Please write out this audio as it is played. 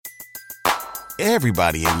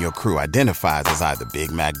Everybody in your crew identifies as either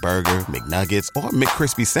Big Mac Burger, McNuggets, or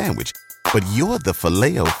McCrispy Sandwich. But you're the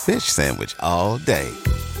Filet-O-Fish Sandwich all day.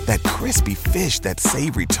 That crispy fish, that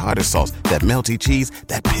savory tartar sauce, that melty cheese,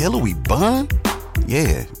 that pillowy bun.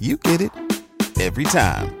 Yeah, you get it. Every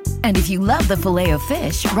time. And if you love the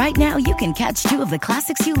Filet-O-Fish, right now you can catch two of the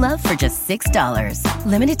classics you love for just $6.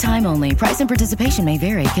 Limited time only. Price and participation may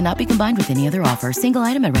vary. Cannot be combined with any other offer. Single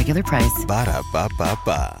item at regular price.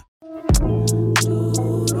 Ba-da-ba-ba-ba.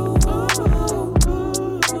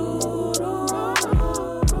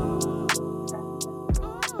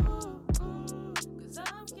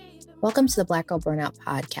 Welcome to the Black Girl Burnout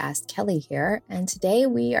Podcast. Kelly here, and today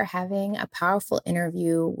we are having a powerful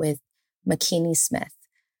interview with Makini Smith.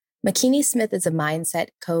 Makini Smith is a mindset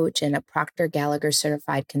coach and a Proctor Gallagher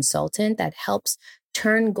certified consultant that helps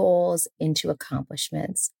turn goals into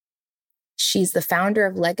accomplishments. She's the founder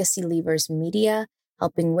of Legacy Leavers Media,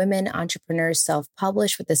 helping women entrepreneurs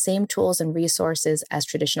self-publish with the same tools and resources as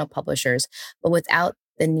traditional publishers, but without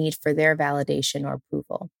the need for their validation or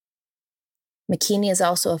approval. Makini is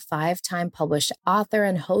also a 5-time published author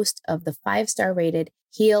and host of the 5-star rated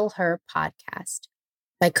H.E.A.L podcast.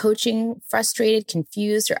 By coaching frustrated,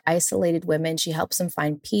 confused, or isolated women, she helps them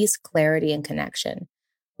find peace, clarity, and connection.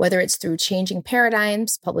 Whether it's through changing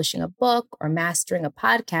paradigms, publishing a book, or mastering a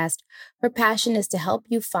podcast, her passion is to help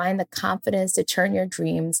you find the confidence to turn your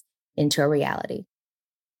dreams into a reality.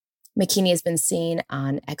 Makini has been seen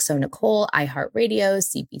on XO Nicole, iHeartRadio,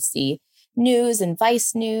 CBC News, and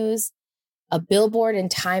Vice News, a billboard in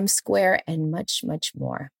Times Square, and much, much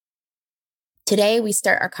more. Today, we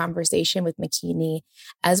start our conversation with Makini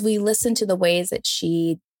as we listen to the ways that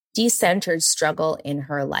she decentered struggle in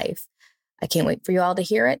her life. I can't wait for you all to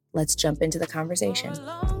hear it. Let's jump into the conversation.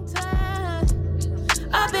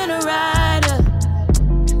 I've been a rider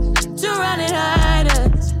to running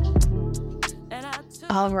riders.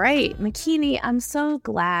 All right, Makini, I'm so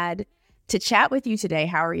glad to chat with you today.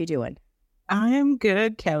 How are you doing? I am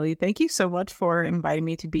good, Kelly. Thank you so much for inviting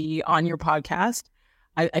me to be on your podcast.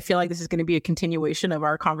 I feel like this is going to be a continuation of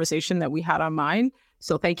our conversation that we had on mine.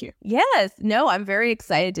 So thank you. Yes. No, I'm very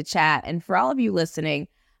excited to chat. And for all of you listening,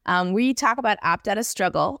 we talk about opt out of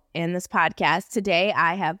struggle in this podcast. Today,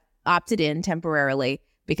 I have opted in temporarily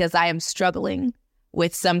because I am struggling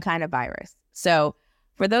with some kind of virus. So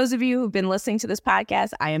for those of you who've been listening to this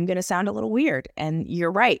podcast, I am going to sound a little weird. And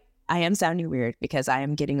you're right. I am sounding weird because I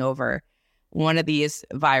am getting over one of these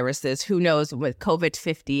viruses. Who knows, with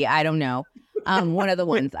COVID-50, I don't know. One of the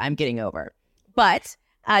ones I'm getting over. But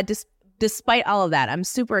despite all of that, I'm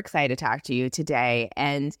super excited to talk to you today.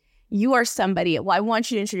 And you are somebody, well, I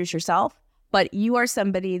want you to introduce yourself, but you are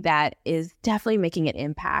somebody that is definitely making an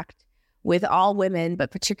impact with all women,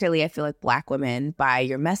 but particularly I feel like Black women, by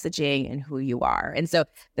your messaging and who you are. And so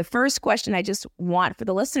the first question I just want for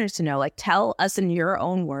the listeners to know, like, tell us in your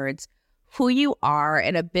own words who you are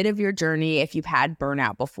and a bit of your journey if you've had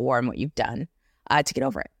burnout before and what you've done to get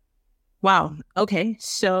over it. Wow. Okay.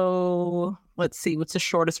 So let's see. What's the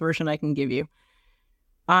shortest version I can give you?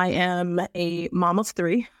 I am a mom of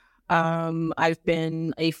 3. I've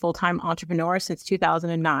been a full-time entrepreneur since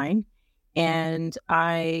 2009. And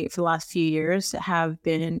I, for the last few years, have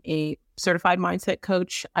been a certified mindset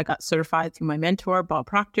coach. I got certified through my mentor, Bob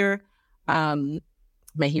Proctor.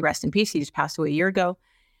 May he rest in peace. He just passed away a year ago.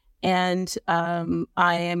 And I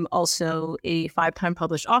am also a 5-time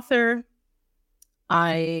published author.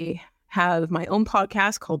 I have my own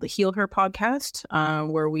podcast called the H.E.A.L podcast,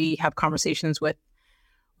 where we have conversations with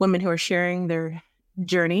women who are sharing their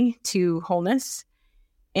journey to wholeness.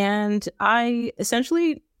 And I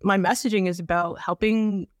essentially, my messaging is about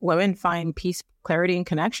helping women find peace, clarity, and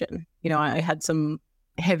connection. You know, I had some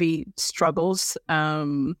heavy struggles,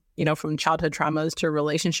 from childhood traumas to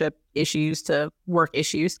relationship issues to work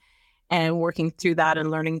issues, and working through that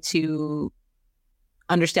and learning to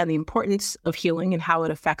understand the importance of healing and how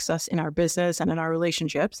it affects us in our business and in our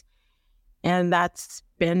relationships. And that's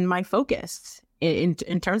been my focus. In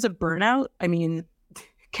terms of burnout, I mean,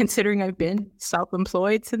 considering I've been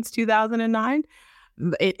self-employed since 2009,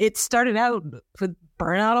 it started out with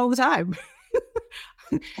burnout all the time.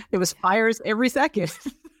 There was fires every second.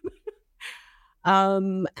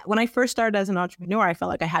 When I first started as an entrepreneur, I felt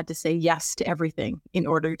like I had to say yes to everything in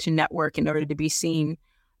order to network, in order to be seen.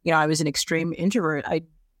 You know, I was an extreme introvert. I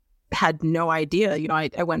had no idea. You know,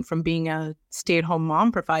 I went from being a stay-at-home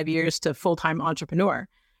mom for 5 years to full-time entrepreneur.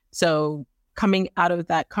 So coming out of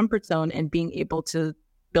that comfort zone and being able to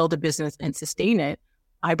build a business and sustain it,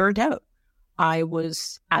 I burnt out. I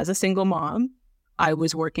was, as a single mom, I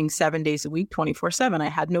was working 7 days a week, 24/7. I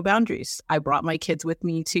had no boundaries. I brought my kids with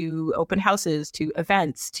me to open houses, to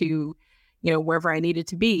events, to, wherever I needed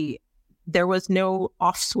to be. There was no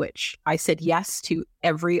off switch. I said yes to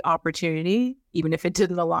every opportunity, even if it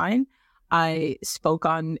didn't align. I spoke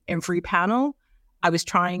on every panel. I was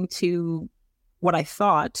trying to, what I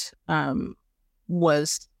thought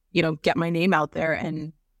was, get my name out there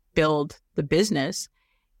and build the business.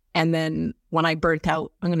 And then when I burnt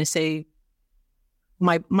out, I'm going to say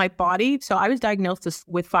my body. So I was diagnosed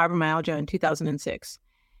with fibromyalgia in 2006.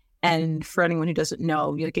 And for anyone who doesn't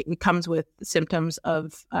know, it comes with symptoms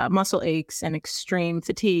of muscle aches and extreme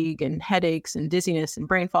fatigue and headaches and dizziness and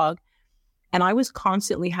brain fog. And I was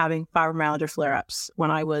constantly having fibromyalgia flare-ups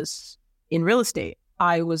when I was in real estate.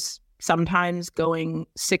 I was sometimes going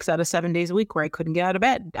 6 out of 7 days a week where I couldn't get out of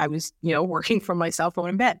bed. I was, working from my cell phone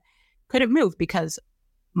in bed. Couldn't move because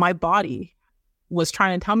my body was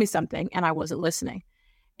trying to tell me something and I wasn't listening.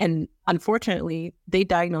 And unfortunately, they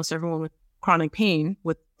diagnosed everyone with chronic pain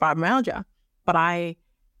with fibromyalgia. But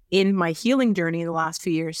in my healing journey in the last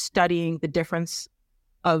few years, studying the difference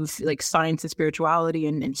of like science and spirituality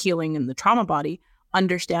and healing in the trauma body,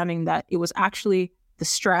 understanding that it was actually the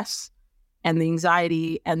stress and the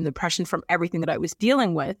anxiety and the depression from everything that I was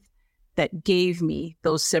dealing with that gave me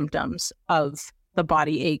those symptoms of the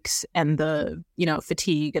body aches and the,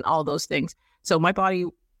 fatigue and all those things. So my body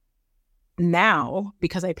now,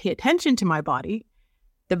 because I pay attention to my body,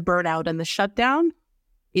 the burnout and the shutdown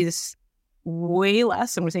is way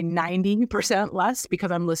less. I'm going to say 90% less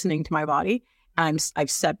because I'm listening to my body. I've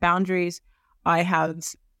set boundaries. I have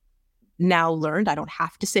now learned I don't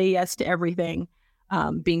have to say yes to everything.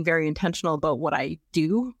 Being very intentional about what I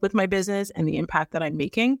do with my business and the impact that I'm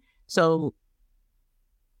making. So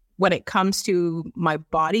when it comes to my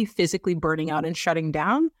body physically burning out and shutting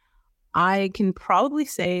down, I can probably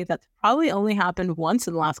say that's probably only happened once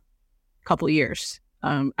in the last couple of years,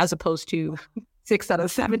 as opposed to 6 out of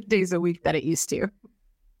 7 days a week that it used to.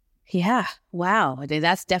 Yeah. Wow.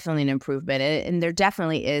 That's definitely an improvement. And there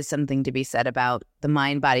definitely is something to be said about the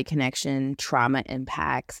mind-body connection, trauma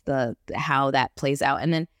impacts, how that plays out,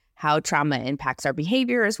 and then how trauma impacts our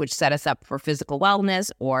behaviors, which set us up for physical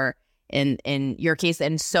wellness, or in your case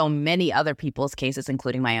and so many other people's cases,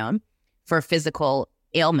 including my own, for physical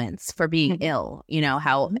ailments, for being ill,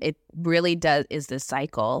 how it really is this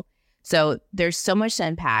cycle. So there's so much to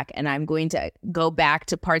unpack, and I'm going to go back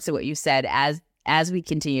to parts of what you said as we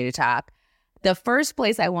continue to talk. The first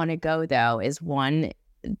place I want to go, though, is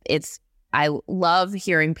I love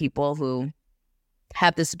hearing people who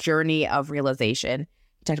have this journey of realization.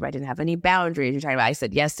 You talked about I didn't have any boundaries. You're talking about I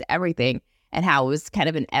said yes to everything and how it was kind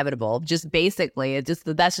of inevitable. Just basically,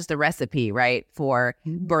 that's just the recipe, right, for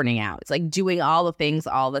burning out. It's like doing all the things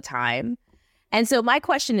all the time. And so my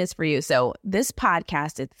question is for you. So this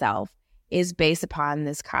podcast itself is based upon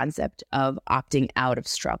this concept of opting out of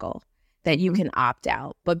struggle, that you can opt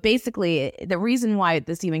out. But basically, the reason why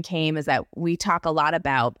this even came is that we talk a lot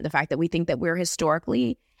about the fact that we think that we're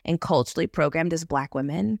historically and culturally programmed as Black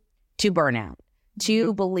women to burn out,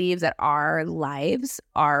 to believe that our lives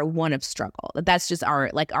are one of struggle. That's just our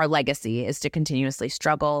legacy is to continuously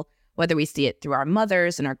struggle, whether we see it through our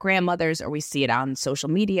mothers and our grandmothers, or we see it on social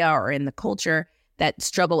media or in the culture, that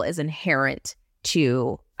struggle is inherent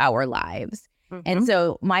to our lives. And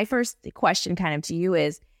so my first question kind of to you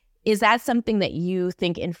is that something that you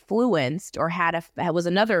think influenced or was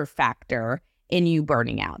another factor in you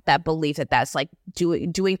burning out? That belief that's like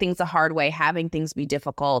doing things the hard way, having things be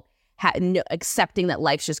difficult, accepting that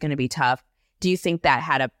life's just going to be tough. Do you think that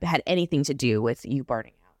had anything to do with you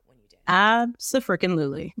burning out when you did?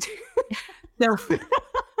 Abso-freaking-lutely.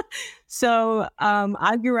 So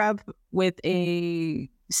I grew up with a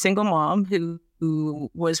single mom who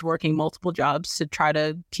was working multiple jobs to try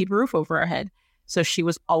to keep a roof over her head. So she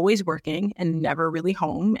was always working and never really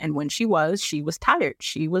home. And when she was tired.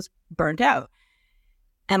 She was burnt out.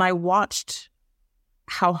 And I watched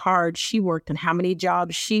how hard she worked and how many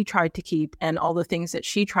jobs she tried to keep and all the things that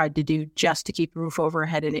she tried to do just to keep a roof over her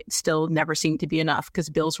head. And it still never seemed to be enough because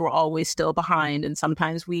bills were always still behind. And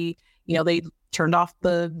sometimes they turned off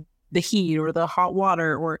the heat or the hot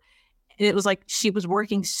water, or it was like she was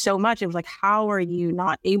working so much. It was like, how are you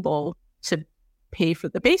not able to pay for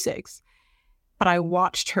the basics? But I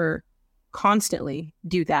watched her constantly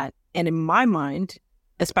do that. And in my mind,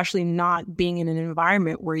 especially not being in an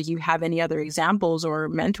environment where you have any other examples or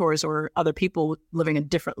mentors or other people living a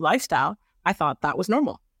different lifestyle, I thought that was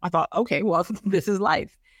normal. I thought, okay, well, this is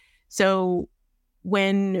life. So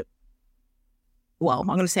I'm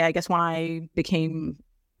going to say, I guess when I became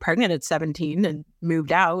pregnant at 17 and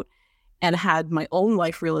moved out and had my own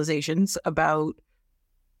life realizations about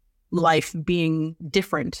life being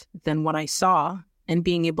different than what I saw and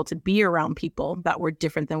being able to be around people that were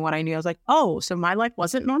different than what I knew. I was like, oh, so my life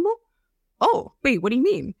wasn't normal? Oh, wait, what do you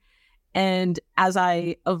mean? And as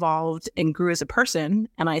I evolved and grew as a person,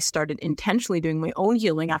 and I started intentionally doing my own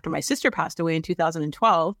healing after my sister passed away in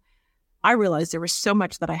 2012, I realized there was so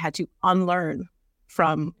much that I had to unlearn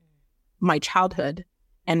from my childhood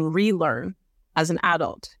and relearn as an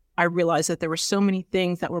adult. I realized that there were so many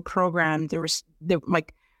things that were programmed.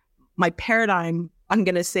 My paradigm, I'm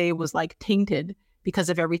going to say, was like tainted because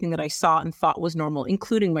of everything that I saw and thought was normal,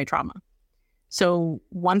 including my trauma. So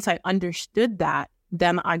once I understood that,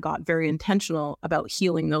 then I got very intentional about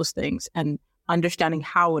healing those things and understanding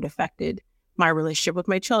how it affected my relationship with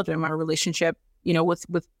my children, my relationship,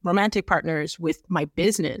 with romantic partners, with my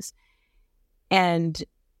business. And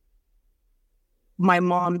my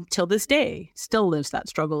mom, till this day, still lives that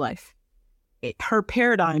struggle life. Her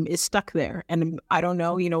paradigm is stuck there. And I don't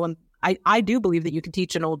know, when I do believe that you can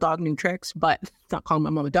teach an old dog new tricks, but not calling my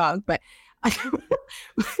mom a dog, but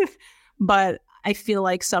but I feel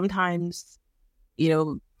like sometimes,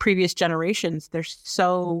 previous generations, they're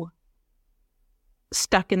so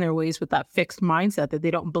stuck in their ways with that fixed mindset that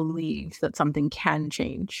they don't believe that something can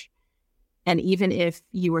change. And even if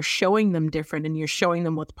you are showing them different and you're showing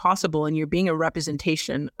them what's possible and you're being a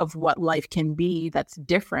representation of what life can be that's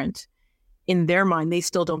different, in their mind, they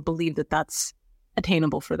still don't believe that that's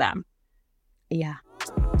attainable for them. Yeah.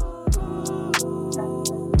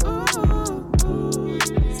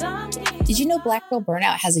 Did you know Black Girl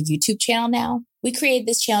Burnout has a YouTube channel now? We created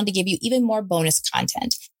this channel to give you even more bonus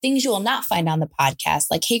content, things you will not find on the podcast,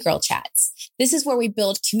 like Hey Girl Chats. This is where we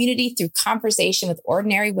build community through conversation with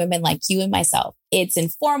ordinary women like you and myself. It's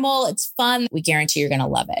informal, it's fun. We guarantee you're going to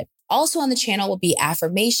love it. Also on the channel will be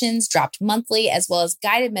affirmations dropped monthly, as well as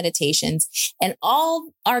guided meditations and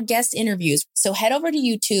all our guest interviews. So head over to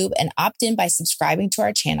YouTube and opt in by subscribing to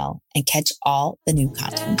our channel and catch all the new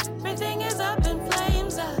content.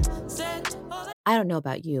 I don't know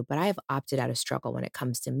about you, but I have opted out of struggle when it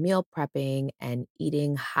comes to meal prepping and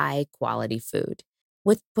eating high quality food.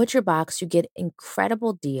 With ButcherBox, you get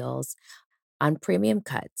incredible deals on premium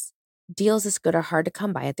cuts. Deals this good are hard to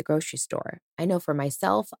come by at the grocery store. I know for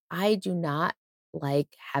myself, I do not like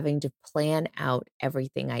having to plan out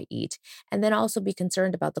everything I eat and then also be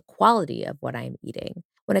concerned about the quality of what I'm eating.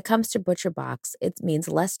 When it comes to ButcherBox, it means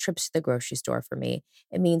less trips to the grocery store for me.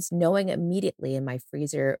 It means knowing immediately in my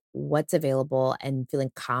freezer what's available and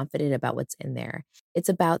feeling confident about what's in there. It's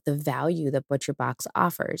about the value that ButcherBox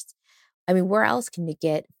offers. I mean, where else can you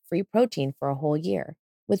get free protein for a whole year?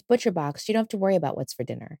 With ButcherBox, you don't have to worry about what's for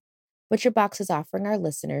dinner. ButcherBox is offering our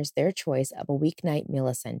listeners their choice of a weeknight meal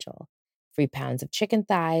essential. 3 pounds of chicken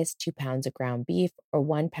thighs, 2 pounds of ground beef, or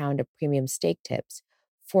 1 pound of premium steak tips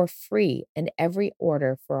for free in every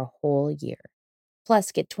order for a whole year.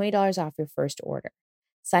 Plus, get $20 off your first order.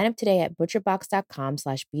 Sign up today at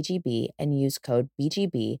butcherbox.com/BGB and use code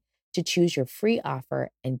BGB to choose your free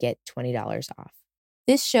offer and get $20 off.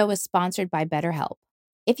 This show is sponsored by BetterHelp.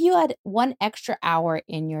 If you had 1 extra hour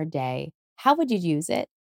in your day, how would you use it?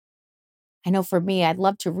 I know for me, I'd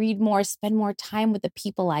love to read more, spend more time with the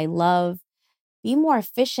people I love, be more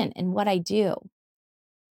efficient in what I do.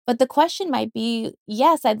 But the question might be,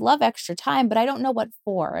 yes, I'd love extra time, but I don't know what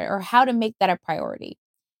for or how to make that a priority.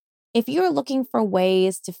 If you're looking for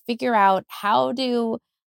ways to figure out how to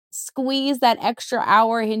squeeze that extra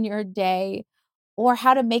hour in your day or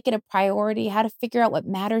how to make it a priority, how to figure out what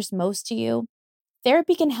matters most to you,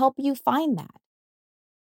 therapy can help you find that.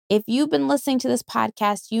 If you've been listening to this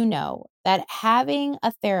podcast, you know that having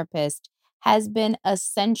a therapist has been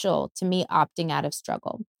essential to me opting out of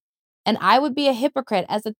struggle. And I would be a hypocrite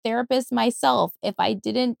as a therapist myself if I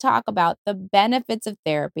didn't talk about the benefits of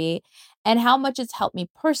therapy and how much it's helped me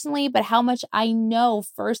personally, but how much I know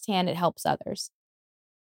firsthand it helps others.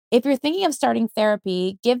 If you're thinking of starting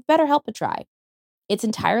therapy, give BetterHelp a try. It's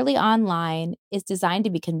entirely online, it's designed to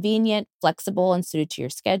be convenient, flexible, and suited to your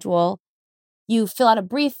schedule. You fill out a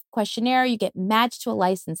brief questionnaire, you get matched to a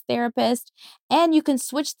licensed therapist, and you can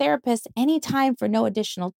switch therapists anytime for no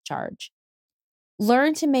additional charge.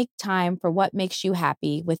 Learn to make time for what makes you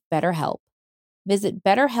happy with BetterHelp. Visit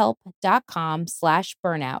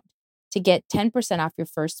betterhelp.com/burnout to get 10% off your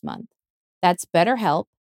first month. That's BetterHelp,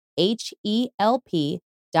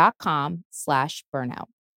 HELP.com/burnout.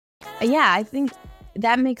 Yeah, I think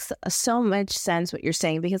that makes so much sense what you're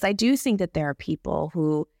saying, because I do think that there are people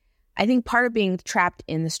who, I think part of being trapped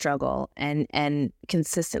in the struggle and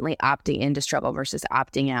consistently opting into struggle versus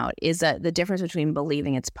opting out is the difference between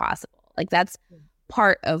believing it's possible. Like that's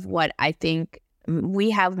part of what I think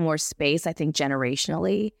we have more space, I think,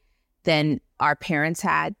 generationally than our parents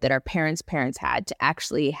had, that our parents' parents had to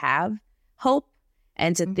actually have hope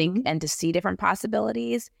and to think and to see different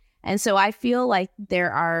possibilities. And so I feel like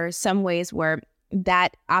there are some ways where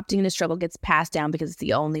that opting into struggle gets passed down because it's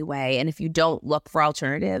the only way. And if you don't look for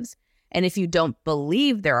alternatives, and if you don't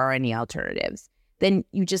believe there are any alternatives, then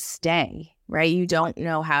you just stay, right? You don't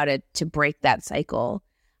know how to break that cycle.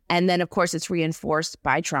 And then, of course, it's reinforced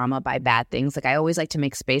by trauma, by bad things. Like, I always like to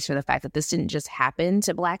make space for the fact that this didn't just happen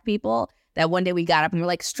to Black people, that one day we got up and we're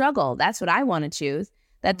like, struggle, that's what I want to choose.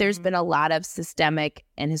 That there's been a lot of systemic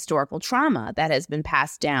and historical trauma that has been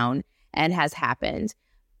passed down and has happened.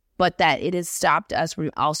 But that it has stopped us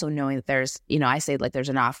from also knowing that there's, I say like there's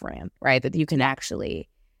an off-ramp, right? That you can actually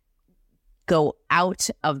go out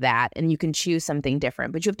of that and you can choose something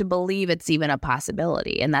different. But you have to believe it's even a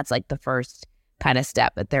possibility. And that's like the first kind of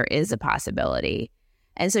step, that there is a possibility.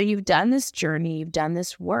 And so you've done this journey, you've done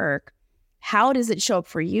this work. How does it show up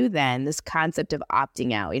for you then, this concept of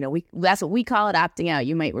opting out? That's what we call it, opting out.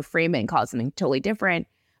 You might reframe it and call it something totally different.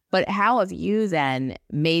 But how have you then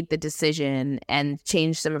made the decision and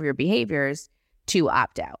changed some of your behaviors to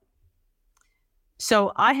opt out?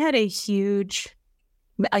 So I had a huge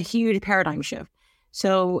paradigm shift.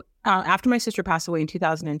 So after my sister passed away in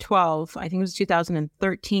 2012, I think it was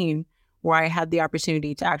 2013, where I had the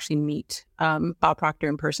opportunity to actually meet Bob Proctor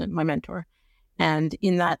in person, my mentor. And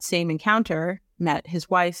in that same encounter, met his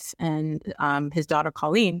wife and his daughter,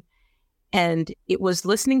 Colleen. And it was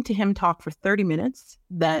listening to him talk for 30 minutes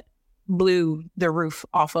that blew the roof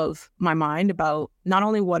off of my mind about not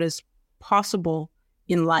only what is possible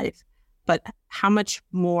in life, but how much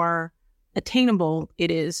more attainable it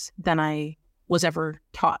is than I was ever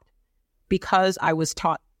taught. Because I was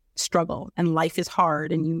taught struggle and life is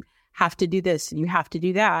hard and you have to do this and you have to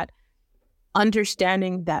do that.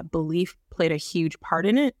 Understanding that belief played a huge part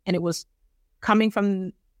in it. And it was coming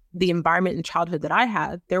from the environment and childhood that I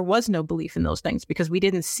had. There was no belief in those things because we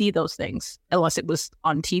didn't see those things unless it was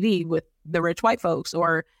on TV with the rich white folks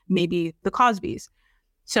or maybe the Cosbys.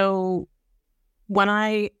 So when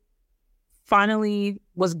I finally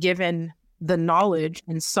was given the knowledge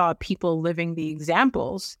and saw people living the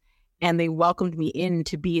examples and they welcomed me in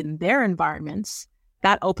to be in their environments,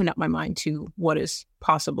 that opened up my mind to what is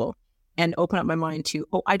possible and opened up my mind to,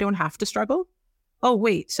 I don't have to struggle. Oh,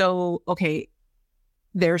 wait. So, okay,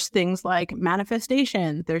 there's things like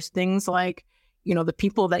manifestation. There's things like, the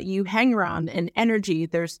people that you hang around and energy.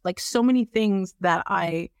 There's like so many things that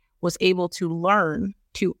I was able to learn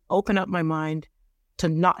to open up my mind to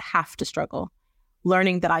not have to struggle,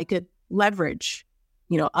 learning that I could leverage,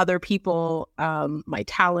 other people, my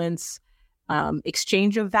talents,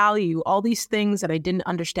 exchange of value, all these things that I didn't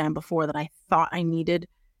understand before that I thought I needed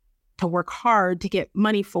to work hard to get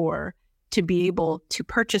money for, to be able to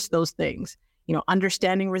purchase those things,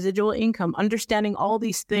 understanding residual income, understanding all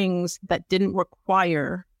these things that didn't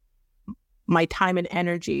require my time and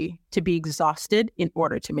energy to be exhausted in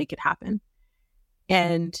order to make it happen.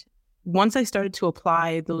 And once I started to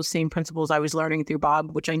apply those same principles I was learning through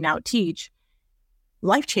Bob, which I now teach,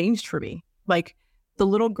 life changed for me. Like the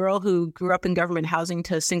little girl who grew up in government housing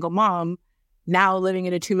to a single mom, now living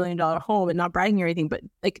in a $2 million home and not bragging or anything, but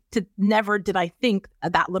never did I think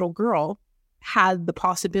that little girl had the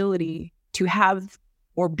possibility to have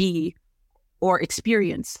or be or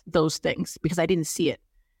experience those things because I didn't see it.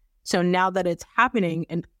 So now that it's happening,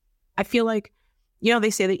 and I feel like,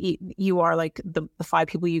 they say that you are like the 5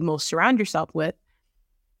 people you most surround yourself with.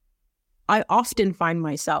 I often find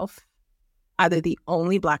myself either the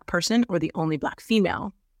only Black person or the only Black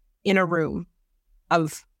female in a room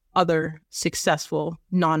of other successful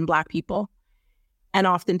non-Black people. And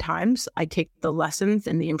oftentimes I take the lessons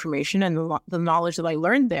and the information and the knowledge that I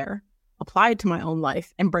learned there, apply it to my own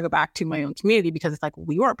life and bring it back to my own community because it's like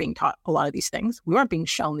we weren't being taught a lot of these things. We weren't being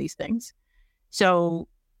shown these things. So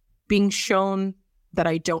being shown that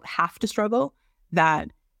I don't have to struggle, that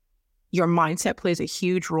your mindset plays a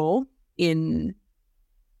huge role in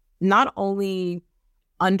not only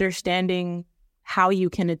understanding how you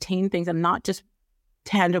can attain things and not just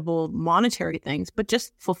tangible monetary things, but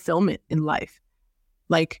just fulfillment in life.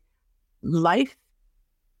 Like life,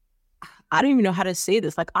 I don't even know how to say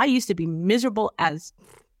this. Like I used to be miserable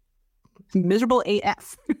AF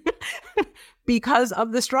because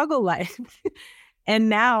of the struggle life. And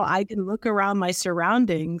now I can look around my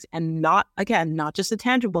surroundings and not just the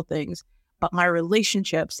tangible things, but my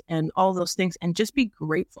relationships and all those things and just be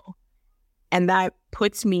grateful. And that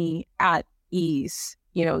puts me at ease.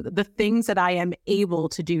 The things that I am able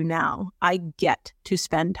to do now, I get to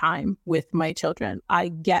spend time with my children. I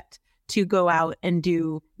get to go out and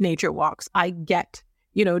do nature walks. I get,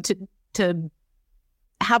 to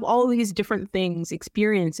have all these different things,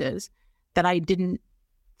 experiences that I didn't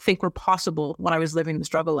think were possible when I was living the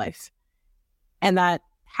struggle life. And that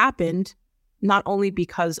happened not only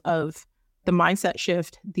because of the mindset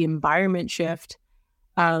shift, the environment shift,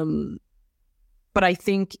 but I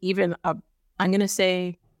think even, I'm going to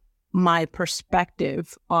say, my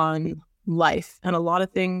perspective on life and a lot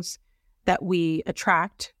of things that we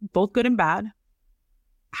attract, both good and bad,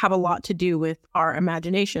 have a lot to do with our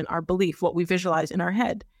imagination, our belief, what we visualize in our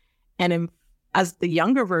head. And as the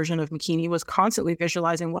younger version of McKinney was constantly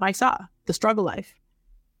visualizing what I saw, the struggle life.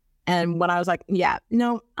 And when I was like, yeah,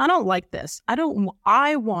 no, I don't like this. I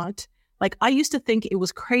used to think it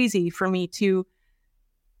was crazy for me to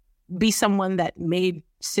be someone that made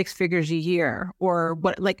 6 figures a year, or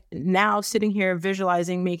what, like now sitting here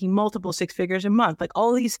visualizing making multiple 6 figures a month, like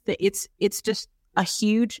all these it's just a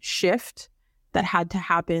huge shift that had to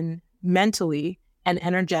happen mentally and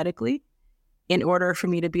energetically in order for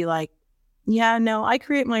me to be like, yeah, no, I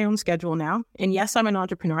create my own schedule now. And yes, I'm an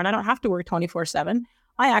entrepreneur and I don't have to work 24/7.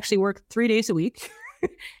 I actually work 3 days a week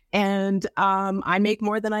and I make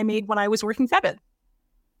more than I made when I was working 7.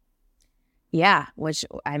 Yeah, which,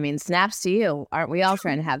 I mean, snaps to you. Aren't we all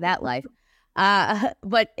trying to have that life?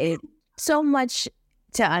 But so much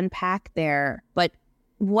to unpack there. But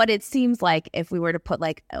what it seems like, if we were to put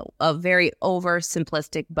like a very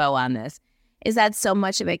oversimplistic bow on this, is that so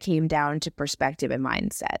much of it came down to perspective and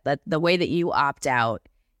mindset. That the way that you opt out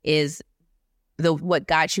is what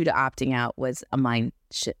got you to opting out was a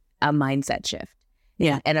mindset shift,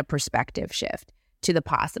 and a perspective shift to the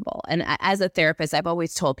possible. And as a therapist, I've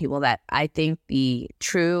always told people that I think the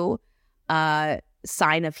true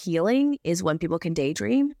sign of healing is when people can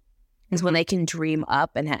daydream, is when they can dream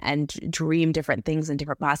up and dream different things and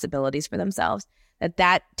different possibilities for themselves.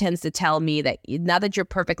 That tends to tell me that not that you're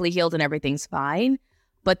perfectly healed and everything's fine,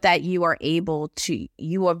 but that you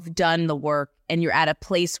have done the work and you're at a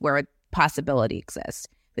place where possibility exists.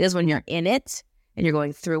 Because when you're in it and you're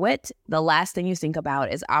going through it, the last thing you think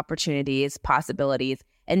about is opportunities, possibilities,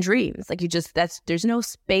 and dreams. Like there's no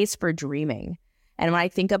space for dreaming. And when I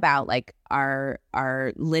think about like our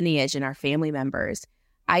lineage and our family members,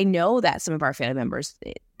 I know that some of our family members,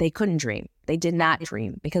 they couldn't dream. They did not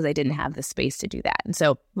dream because they didn't have the space to do that. And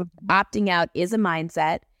so opting out is a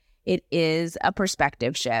mindset. It is a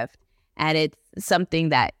perspective shift. And it's something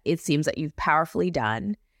that it seems that you've powerfully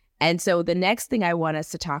done. And so the next thing I want us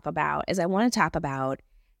to talk about is I want to talk about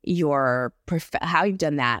how you've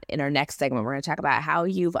done that in our next segment. We're going to talk about how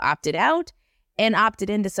you've opted out and opted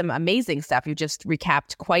into some amazing stuff. You just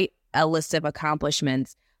recapped quite a list of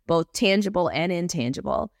accomplishments, both tangible and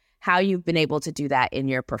intangible, how you've been able to do that in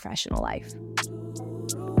your professional life.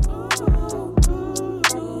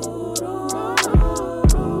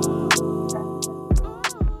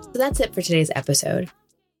 So that's it for today's episode.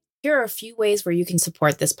 Here are a few ways where you can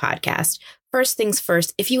support this podcast. First things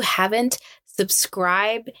first, if you haven't,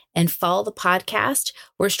 subscribe and follow the podcast.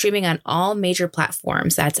 We're streaming on all major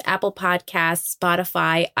platforms. That's Apple Podcasts,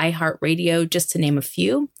 Spotify, iHeartRadio, just to name a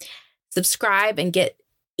few. Subscribe and get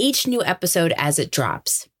each new episode as it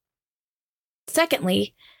drops.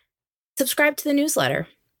 Secondly, subscribe to the newsletter.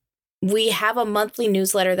 We have a monthly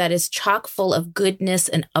newsletter that is chock full of goodness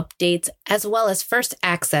and updates, as well as first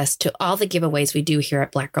access to all the giveaways we do here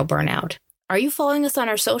at Black Girl Burnout. Are you following us on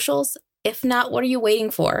our socials? If not, what are you waiting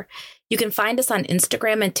for? You can find us on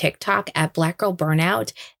Instagram and TikTok at Black Girl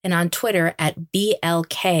Burnout and on Twitter at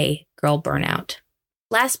BLK Girl Burnout.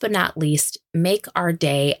 Last but not least, make our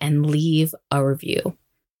day and leave a review.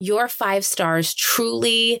 Your 5 stars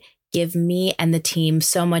truly give me and the team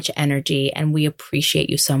so much energy, and we appreciate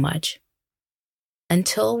you so much.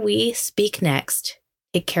 Until we speak next,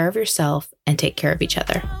 take care of yourself and take care of each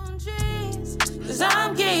other. 'Cause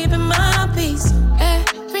I'm keeping my peace.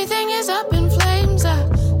 Everything is up in flames. I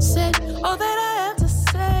said all that I have to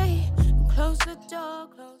say. Close the door,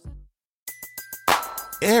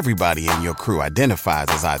 Everybody in your crew identifies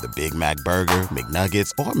as either Big Mac Burger,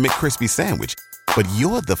 McNuggets, or McCrispy Sandwich. But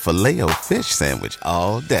you're the Filet-O-Fish Sandwich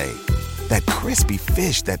all day. That crispy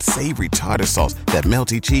fish, that savory tartar sauce, that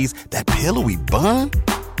melty cheese, that pillowy bun.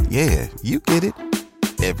 Yeah, you get it.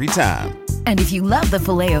 Every time. And if you love the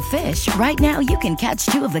Filet-O-Fish, right now you can catch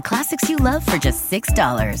 2 of the classics you love for just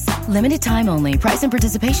 $6. Limited time only. Price and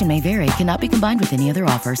participation may vary. Cannot be combined with any other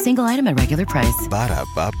offer. Single item at regular price.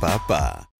 Ba-da-ba-ba-ba.